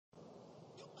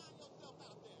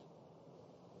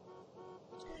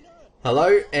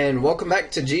Hello, and welcome back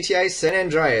to GTA San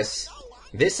Andreas.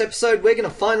 This episode, we're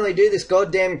gonna finally do this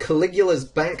goddamn Caligula's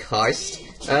bank heist.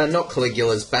 Not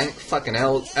Caligula's bank, fucking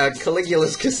hell.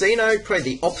 Caligula's casino,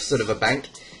 probably the opposite of a bank,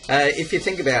 if you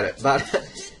think about it.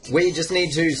 But we just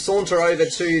need to saunter over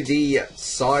to the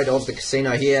side of the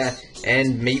casino here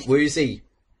and meet Woozy.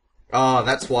 Oh,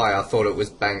 that's why I thought it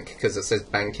was bank, because it says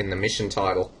bank in the mission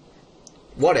title.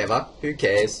 Whatever, who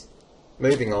cares?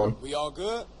 Moving on. We all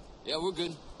good? Yeah, we're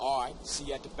good. Alright, see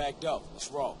you at the back door. Let's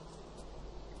roll.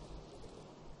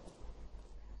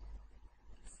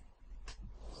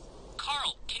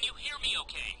 Carl, can you hear me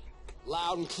okay?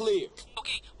 Loud and clear.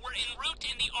 Okay, we're en route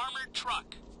in the armored truck.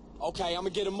 Okay, I'm gonna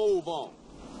get a move on.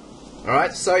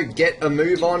 Alright, so get a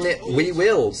move on it, we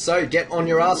will. So get on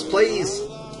your ass, please.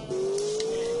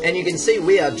 And you can see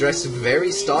we are dressed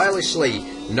very stylishly.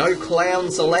 No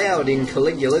clowns allowed in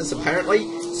Caligula's,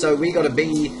 apparently. So we gotta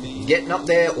be getting up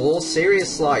there all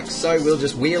serious-like. So we'll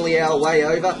just wheelie our way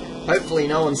over. Hopefully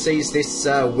no one sees this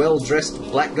well-dressed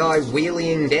black guy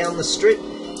wheeling down the strip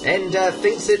and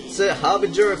thinks it's a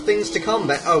harbinger of things to come.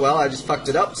 But oh well, I just fucked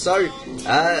it up. So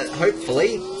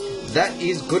hopefully that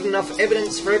is good enough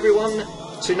evidence for everyone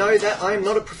to know that I'm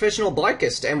not a professional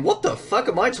bikist. And what the fuck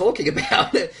am I talking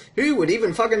about? Who would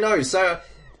even fucking know? So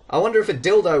I wonder if a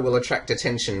dildo will attract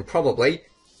attention. Probably.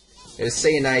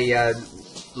 Seeing a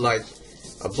like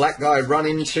a black guy run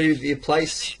into the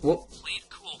place. Whoop. Play it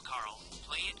cool, Carl.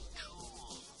 Play it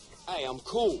cool. Hey, I'm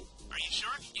cool. Are you sure?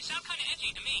 You sound kind of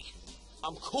edgy to me.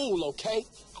 I'm cool, okay?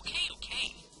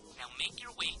 Okay. Now make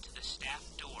your way to the staff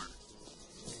door.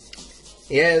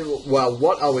 Yeah, well,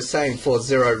 what I was saying before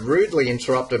Zero rudely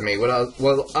interrupted me.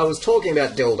 I was talking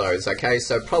about dildos, okay?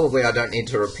 So probably I don't need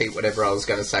to repeat whatever I was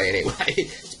going to say anyway.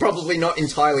 It's probably not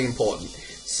entirely important.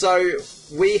 So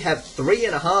we have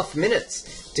 3.5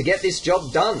 minutes to get this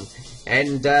job done.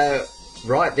 And,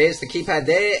 right, there's the keypad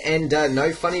there, and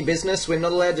no funny business, we're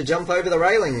not allowed to jump over the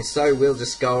railing, so we'll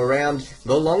just go around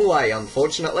the long way,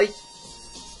 unfortunately.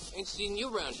 Ain't seen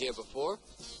you around here before.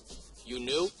 You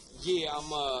new? Yeah,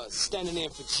 I'm standing in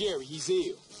for Jerry. He's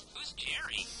ill. Who's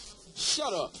Jerry?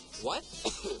 Shut up. What?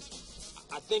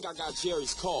 I think I got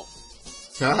Jerry's call.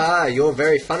 Haha, you're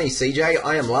very funny, CJ.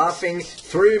 I am laughing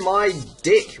through my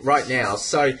dick right now,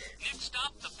 so... Next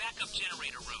stop, the backup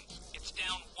generator room. It's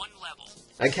down one level.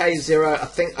 Okay, Zero, I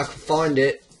think I can find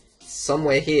it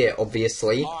somewhere here,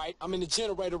 obviously. Alright, I'm in the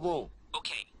generator room.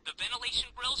 Okay, the ventilation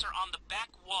grills are on the back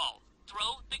wall.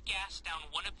 Throw the gas down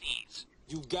one of these.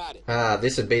 You got it. Ah,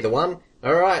 this would be the one.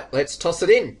 Alright, let's toss it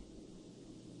in.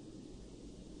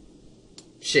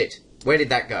 Shit, where did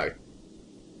that go?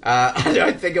 I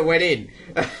don't think it went in.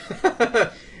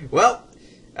 Well,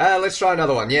 let's try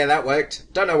another one. Yeah, that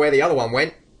worked. Don't know where the other one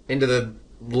went. Into the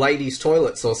ladies'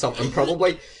 toilets or something,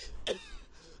 probably.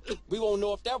 We won't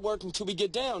know if that worked until we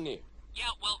get down there. Yeah,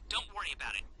 well, don't worry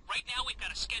about it. Right now we've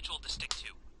got a schedule to stick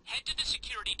to. Head to the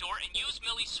security door and use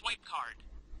Millie's swipe card.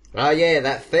 Ah, yeah,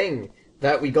 that thing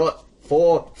that we got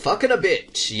for fucking a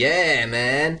bitch. Yeah,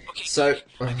 man. Okay, So,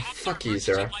 fuck you,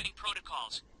 Zero. lighting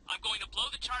protocols. I'm going to blow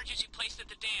the charges you placed at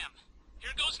the dam.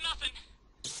 Here goes nothing.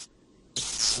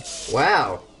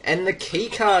 Wow, and the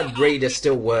keycard reader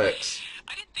still works.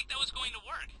 I didn't think that was going to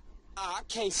work. I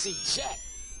can't see jack.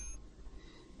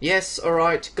 Yes,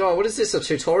 alright. God, what is this, a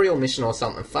tutorial mission or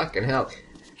something? Fucking hell.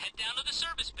 Head down to the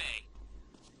service bay.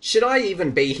 Should I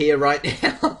even be here right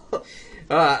now?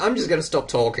 I'm just gonna stop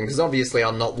talking, because obviously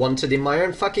I'm not wanted in my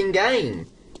own fucking game.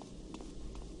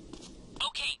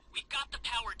 Okay, we've got the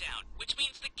power down, which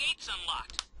means the gate's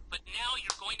unlocked. But now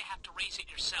you're going to have to raise it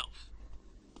yourself.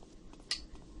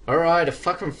 Alright, a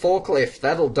fucking forklift.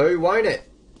 That'll do, won't it?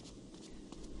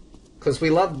 Because we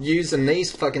loved using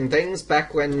these fucking things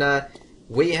back when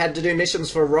we had to do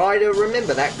missions for Ryder.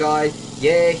 Remember that guy?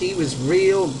 Yeah, he was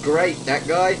real great, that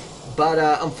guy. But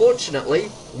unfortunately,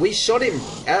 we shot him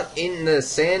out in the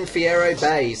San Fierro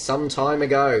Bay some time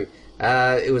ago.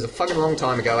 It was a fucking long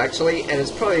time ago, actually, and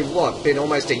it's probably, what, been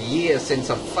almost a year since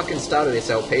I fucking started this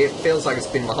LP. It feels like it's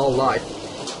been my whole life.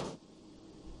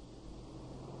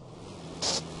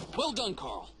 Well done,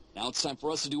 Carl. Now it's time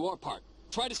for us to do our part.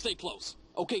 Try to stay close.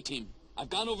 Okay, team. I've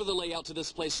gone over the layout to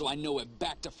this place so I know it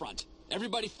back to front.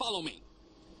 Everybody follow me.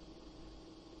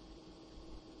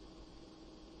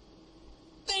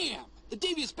 Damn! The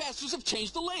devious bastards have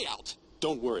changed the layout.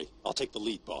 Don't worry. I'll take the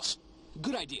lead, boss.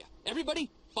 Good idea. Everybody,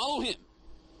 follow him.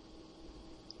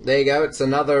 There you go, it's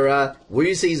another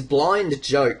Woozy's blind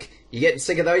joke. You getting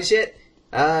sick of those yet?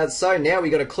 So now we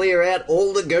got to clear out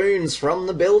all the goons from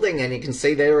the building, and you can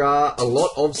see there are a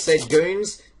lot of said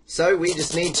goons. So we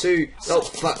just need to... Oh,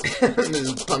 fuck.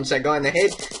 Just punch that guy in the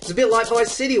head. It's a bit like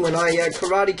Vice City when I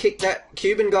karate kicked that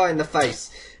Cuban guy in the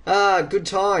face. Ah, good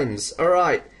times.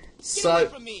 Alright. So,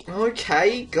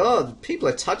 okay, God, people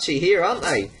are touchy here, aren't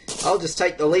they? I'll just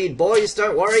take the lead, boys,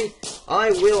 don't worry.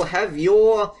 I will have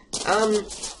your,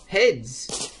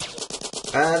 heads.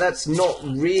 That's not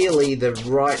really the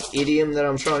right idiom that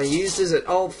I'm trying to use, is it?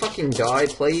 Oh, fucking die,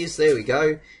 please. There we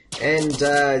go.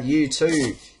 And, you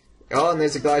too. Oh, and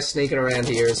there's a guy sneaking around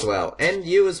here as well. And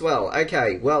you as well.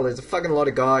 Okay, well, there's a fucking lot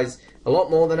of guys. A lot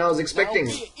more than I was expecting.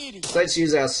 So let's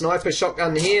use our sniper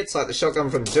shotgun here. It's like the shotgun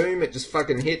from Doom. It just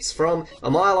fucking hits from a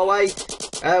mile away,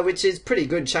 which is pretty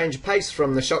good change of pace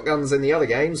from the shotguns in the other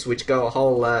games, which go a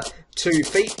whole 2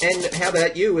 feet. And how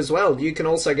about you as well? You can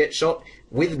also get shot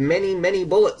with many, many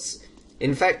bullets.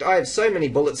 In fact, I have so many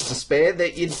bullets to spare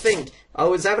that you'd think I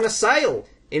was having a sale.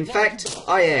 In fact,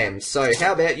 I am. So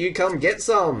how about you come get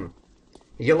some?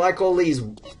 You like all these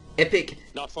epic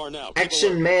Not far now.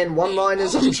 action man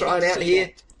one-liners I'm trying out here?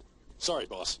 Sorry,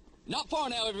 boss. Not far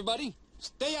now, everybody.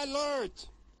 Stay alert.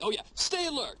 Oh yeah, stay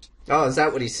alert. Oh, is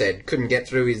that what he said? Couldn't get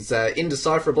through his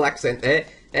indecipherable accent there.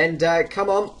 And, come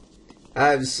on.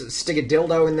 Stick a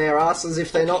dildo in their asses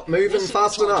if they're not moving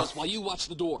fast enough. While you watch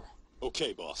the door.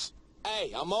 Okay, boss.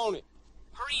 Hey, I'm on it.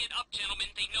 Hurry it up, gentlemen.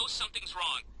 They know something's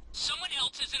wrong. Someone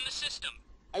else is in the system.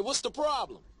 Hey, what's the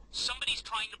problem? Somebody's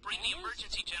trying to bring the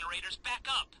emergency generators back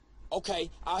up.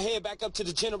 Okay, I'll head back up to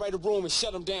the generator room and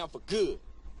shut them down for good.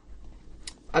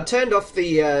 I turned off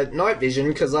the night vision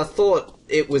because I thought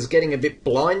it was getting a bit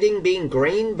blinding being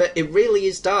green, but it really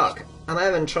is dark. I'm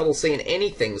having trouble seeing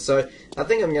anything, so I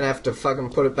think I'm going to have to fucking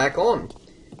put it back on.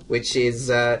 Which is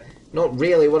not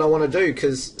really what I want to do,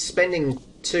 because spending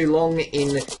too long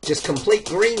in just complete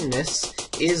greenness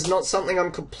is not something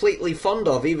I'm completely fond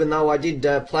of, even though I did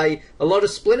play a lot of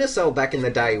Splinter Cell back in the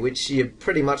day, which you're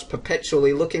pretty much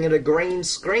perpetually looking at a green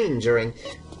screen during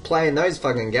playing those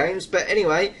fucking games. But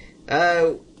anyway,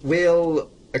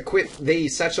 we'll equip the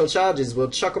satchel charges.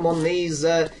 We'll chuck them on these,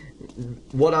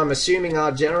 what I'm assuming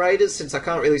are generators, since I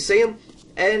can't really see them,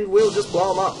 and we'll just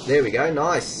blow them up. There we go,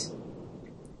 nice.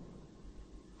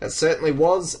 That certainly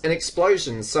was an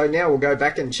explosion. So now we'll go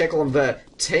back and check on the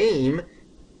team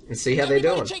and see how they're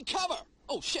doing. Take cover!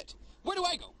 Oh shit! Where do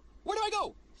I go? Where do I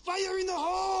go? Fire in the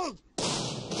hole!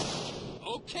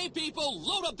 Okay, people,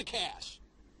 load up the cash.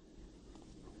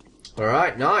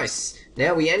 Alright, nice.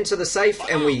 Now we enter the safe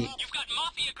and we... You've got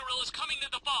mafia gorillas coming to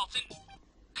the vault and...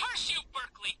 Curse you,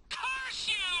 Berkeley! Curse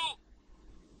you!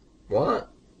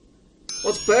 What?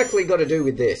 What's Berkeley got to do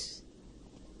with this?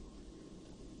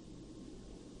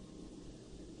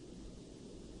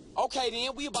 Okay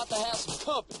then, we about to have some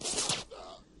company.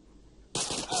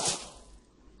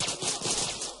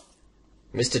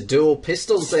 Mr. Dual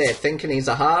Pistols there, thinking he's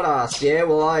a hard ass. Yeah,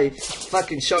 well, I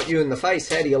fucking shot you in the face.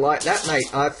 How do you like that,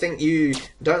 mate? I think you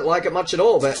don't like it much at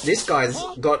all, but this guy's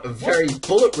got a very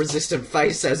bullet-resistant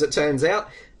face, as it turns out.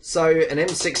 So, an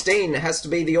M16 has to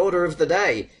be the order of the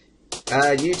day.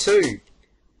 You too.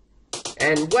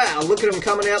 And, wow, look at him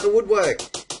coming out the woodwork.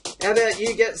 How about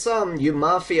you get some, you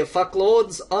mafia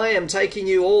fucklords? I am taking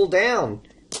you all down.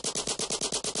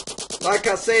 Like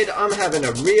I said, I'm having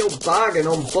a real bargain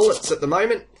on bullets at the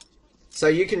moment. So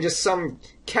you can just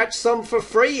catch some for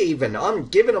free even. I'm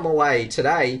giving them away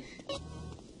today.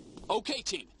 Okay,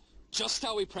 team. Just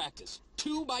how we practice.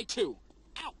 2 by 2.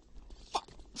 Ow! Fuck!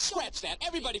 Scratch that.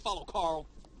 Everybody follow Carl.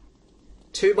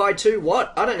 2 by 2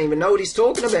 what? I don't even know what he's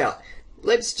talking about.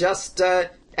 Let's just,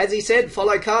 as he said,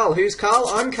 follow Carl. Who's Carl?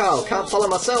 I'm Carl. Can't follow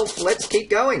myself. Let's keep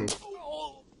going.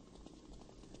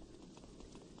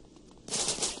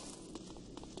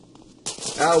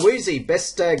 Woozy,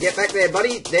 best get back there,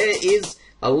 buddy. There is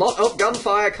a lot of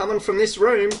gunfire coming from this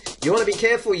room. You want to be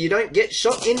careful you don't get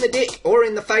shot in the dick or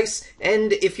in the face,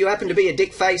 and if you happen to be a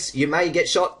dick face, you may get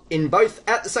shot in both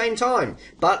at the same time.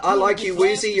 But I like you,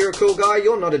 Woozy. You're a cool guy.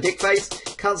 You're not a dick face.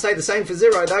 Can't say the same for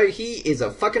Zero, though. He is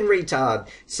a fucking retard.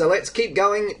 So let's keep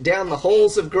going down the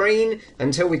halls of green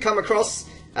until we come across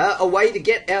a way to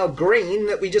get our green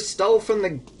that we just stole from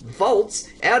the vaults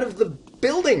out of the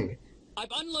building. I've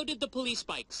unloaded the police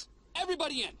bikes.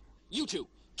 Everybody in. You two,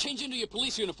 change into your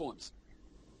police uniforms.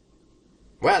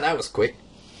 Wow, that was quick.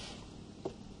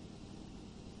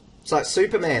 It's like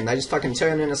Superman. They just fucking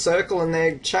turn in a circle and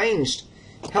they're changed.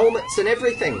 Helmets and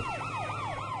everything.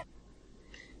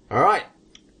 Alright.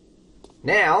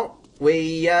 Now,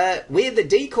 we're the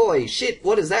decoy. Shit,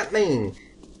 what does that mean?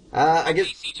 I guess...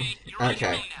 CJ, you're on your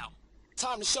Okay. own now.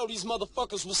 Time to show these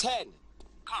motherfuckers what's happening.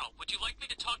 Carl, would you like me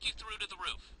to talk you through to the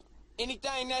roof?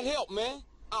 Anything that help, man.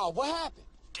 Oh, what happened?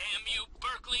 Damn you,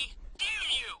 Berkeley. Damn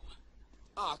you!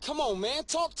 Ah, come on, man.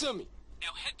 Talk to me. Now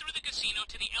head through the casino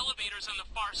to the elevators on the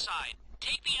far side.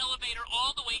 Take the elevator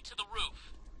all the way to the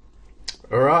roof.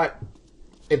 Alright.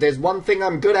 If there's one thing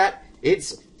I'm good at,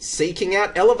 it's seeking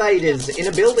out elevators in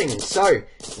a building. So,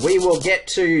 we will get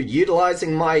to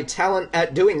utilising my talent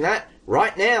at doing that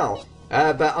right now.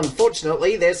 But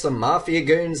unfortunately, there's some mafia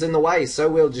goons in the way, so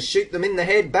we'll just shoot them in the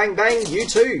head. Bang, bang, you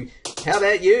too. How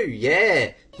about you?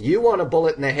 Yeah, you want a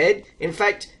bullet in the head. In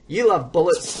fact, you love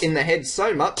bullets in the head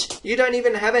so much, you don't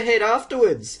even have a head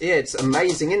afterwards. Yeah, it's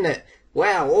amazing, isn't it?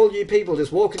 Wow, all you people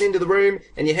just walking into the room,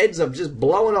 and your heads are just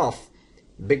blowing off.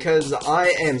 Because I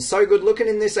am so good looking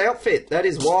in this outfit. That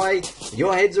is why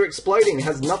your heads are exploding. It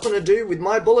has nothing to do with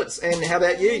my bullets. And how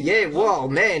about you? Yeah, whoa,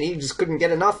 man, he just couldn't get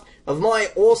enough of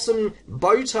my awesome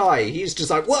bow tie. He's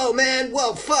just like, whoa, man,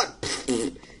 whoa, fuck.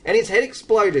 And his head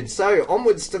exploded. So,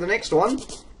 onwards to the next one.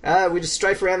 We just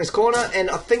strafe around this corner, and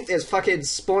I think there's fuckheads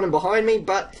spawning behind me,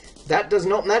 but that does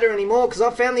not matter anymore, because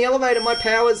I found the elevator. My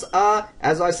powers are,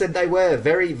 as I said they were,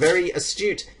 very, very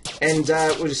astute. And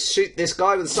we'll just shoot this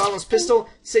guy with a silenced pistol.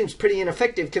 Seems pretty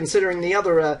ineffective considering the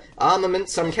other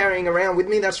armaments I'm carrying around with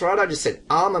me. That's right, I just said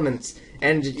armaments.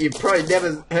 And you've probably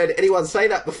never heard anyone say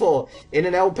that before in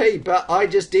an LP, but I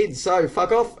just did. So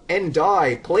fuck off and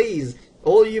die, please.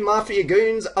 All you mafia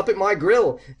goons up at my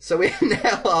grill. So we're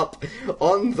now up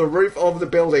on the roof of the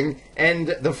building,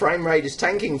 and the frame rate is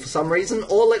tanking for some reason.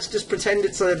 Or let's just pretend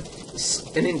it's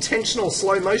an intentional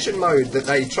slow motion mode that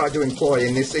they tried to employ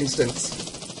in this instance.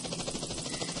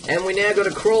 And we now got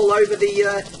to crawl over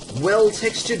the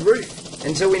well-textured roof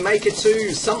until we make it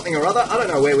to something or other. I don't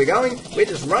know where we're going. We're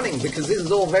just running because this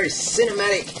is all very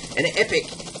cinematic and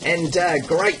epic and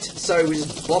great. So we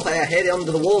just bop our head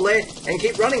onto the wall there and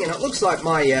keep running. And it looks like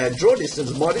my draw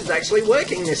distance mod is actually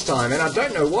working this time. And I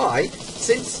don't know why,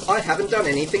 since I haven't done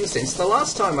anything since the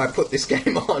last time I put this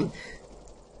game on.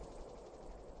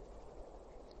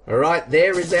 Alright,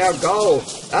 there is our goal.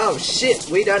 Oh shit,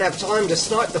 we don't have time to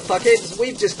snipe the fuckheads.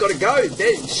 We've just got to go.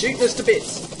 They're shooting us to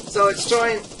bits. So let's try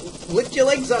and lift your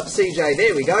legs up, CJ.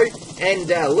 There we go. And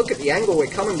look at the angle we're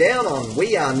coming down on.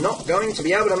 We are not going to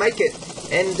be able to make it.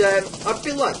 And I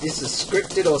feel like this is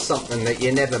scripted or something, that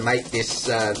you never make this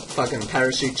fucking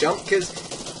parachute jump, because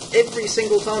every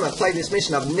single time I've played this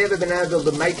mission, I've never been able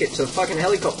to make it to the fucking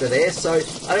helicopter there, so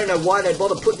I don't know why they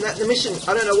bother putting that in the mission.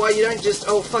 I don't know why you don't just,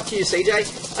 oh fuck you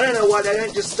CJ, I don't know why they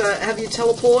don't just have you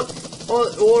teleport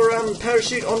or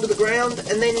parachute onto the ground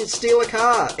and then steal a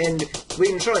car, and we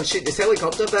can try and shoot this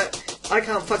helicopter, but I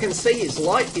can't fucking see. His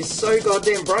light is so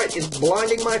goddamn bright, it's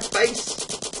blinding my face.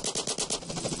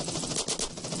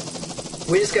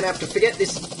 We're just going to have to forget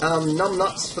this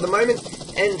numbnuts for the moment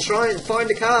and try and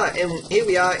find a car. And here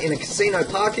we are in a casino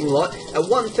parking lot at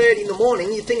 1:30 in the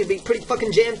morning. You'd think it'd be pretty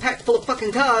fucking jam-packed full of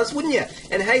fucking cars, wouldn't you?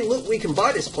 And hey, look, we can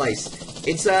buy this place.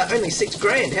 It's only $6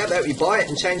 grand. How about we buy it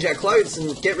and change our clothes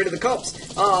and get rid of the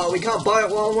cops? Oh, we can't buy it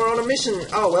while we're on a mission.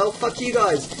 Oh, well, fuck you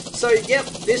guys. So, yep,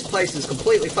 this place is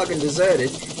completely fucking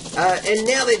deserted. And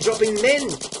now they're dropping men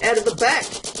out of the back.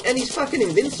 And he's fucking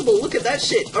invincible. Look at that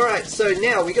shit. Alright, so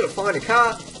now we got to find a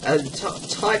car, a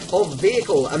type of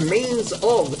vehicle, a means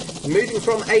of moving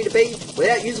from A to B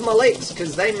without using my legs,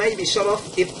 because they may be shut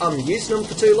off if I'm using them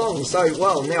for too long. So,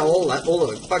 well, now all of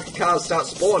the fucking cars start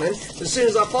spawning as soon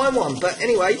as I find one. But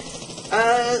anyway,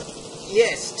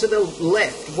 yes, to the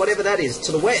left, whatever that is,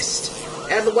 to the west.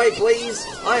 Out of the way, please.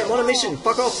 I am on a mission.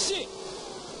 Fuck off.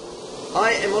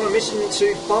 I am on a mission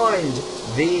to find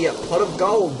the pot of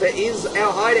gold that is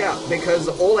our hideout, because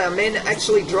all our men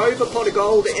actually drove a pot of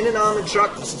gold in an armoured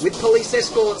truck with police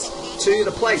escorts to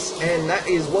the place, and that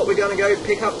is what we're going to go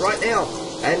pick up right now.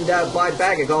 And by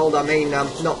bag of gold, I mean,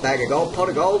 not bag of gold, pot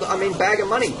of gold, I mean bag of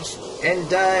money.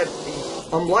 And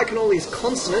I'm liking all these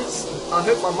consonants. I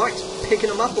hope my mic's picking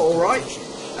them up alright.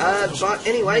 But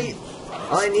anyway,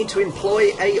 I need to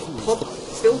employ a pop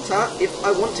filter if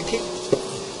I want to keep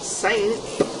saying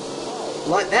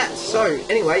like that. So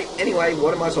anyway,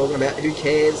 what am I talking about? Who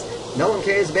cares? No one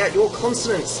cares about your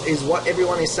consonants is what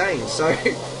everyone is saying. So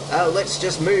let's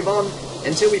just move on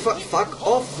until we fuck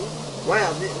off.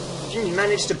 Wow, you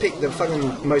managed to pick the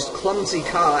fucking most clumsy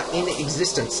car in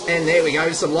existence. And there we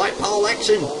go, some light pole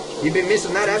action. You've been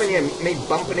missing that, haven't you? Me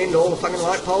bumping into all the fucking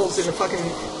light poles in the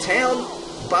fucking town.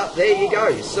 But there you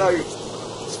go. So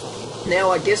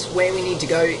now I guess where we need to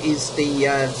go is the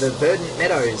Verdant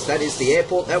Meadows. That is the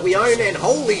airport that we own, and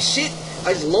holy shit,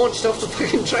 I just launched off the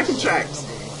fucking train tracks.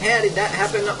 How did that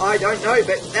happen? I don't know,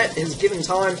 but that has given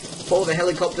time for the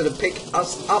helicopter to pick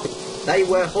us up. They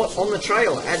were hot on the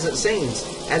trail, as it seems,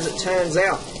 as it turns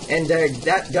out. And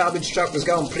that garbage truck was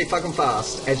going pretty fucking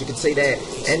fast, as you can see there.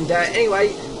 And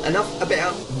anyway, enough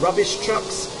about rubbish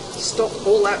trucks. stop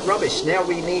all that rubbish. Now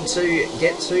we need to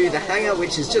get to the hangar,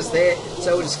 which is just there.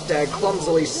 So we'll just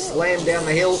clumsily slam down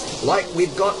the hill like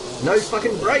we've got no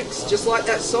fucking brakes. Just like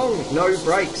that song, no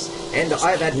brakes. And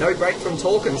I've had no break from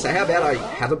talking, so how about I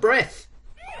have a breath?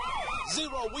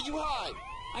 Zero, where you hide?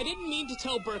 I didn't mean to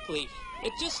tell Berkeley.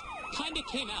 It just kinda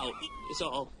came out, is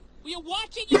all. We are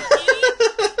watching you,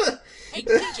 idiot! Hey,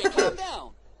 CJ, calm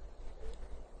down.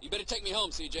 You better take me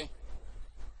home, CJ.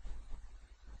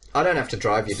 I don't have to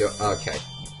drive you, okay.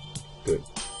 Good.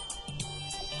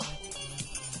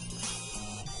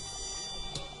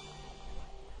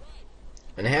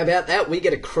 And how about that? We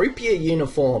get a croupier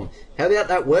uniform. How about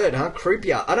that word, huh?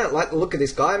 Croupier. I don't like the look of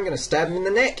this guy. I'm going to stab him in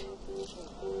the neck.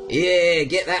 Yeah,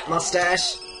 get that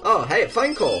mustache. Oh, hey, a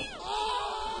phone call.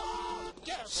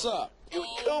 What's up? You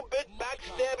two-bit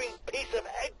backstabbing piece of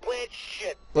eggplant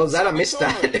shit. What was that? I missed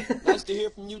that. Nice to hear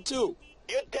from you, too.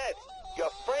 You're dead. Your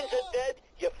friends are dead.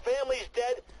 Your family's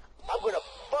dead. I'm gonna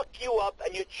fuck you up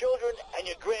and your children and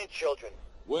your grandchildren.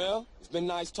 Well, it's been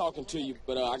nice talking to you,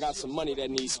 but I got some money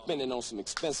that needs spending on some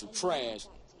expensive trash.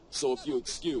 So if you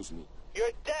excuse me.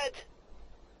 You're dead.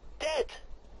 Dead.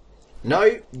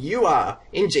 No, you are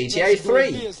in GTA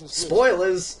 3.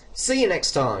 Spoilers. See you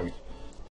next time.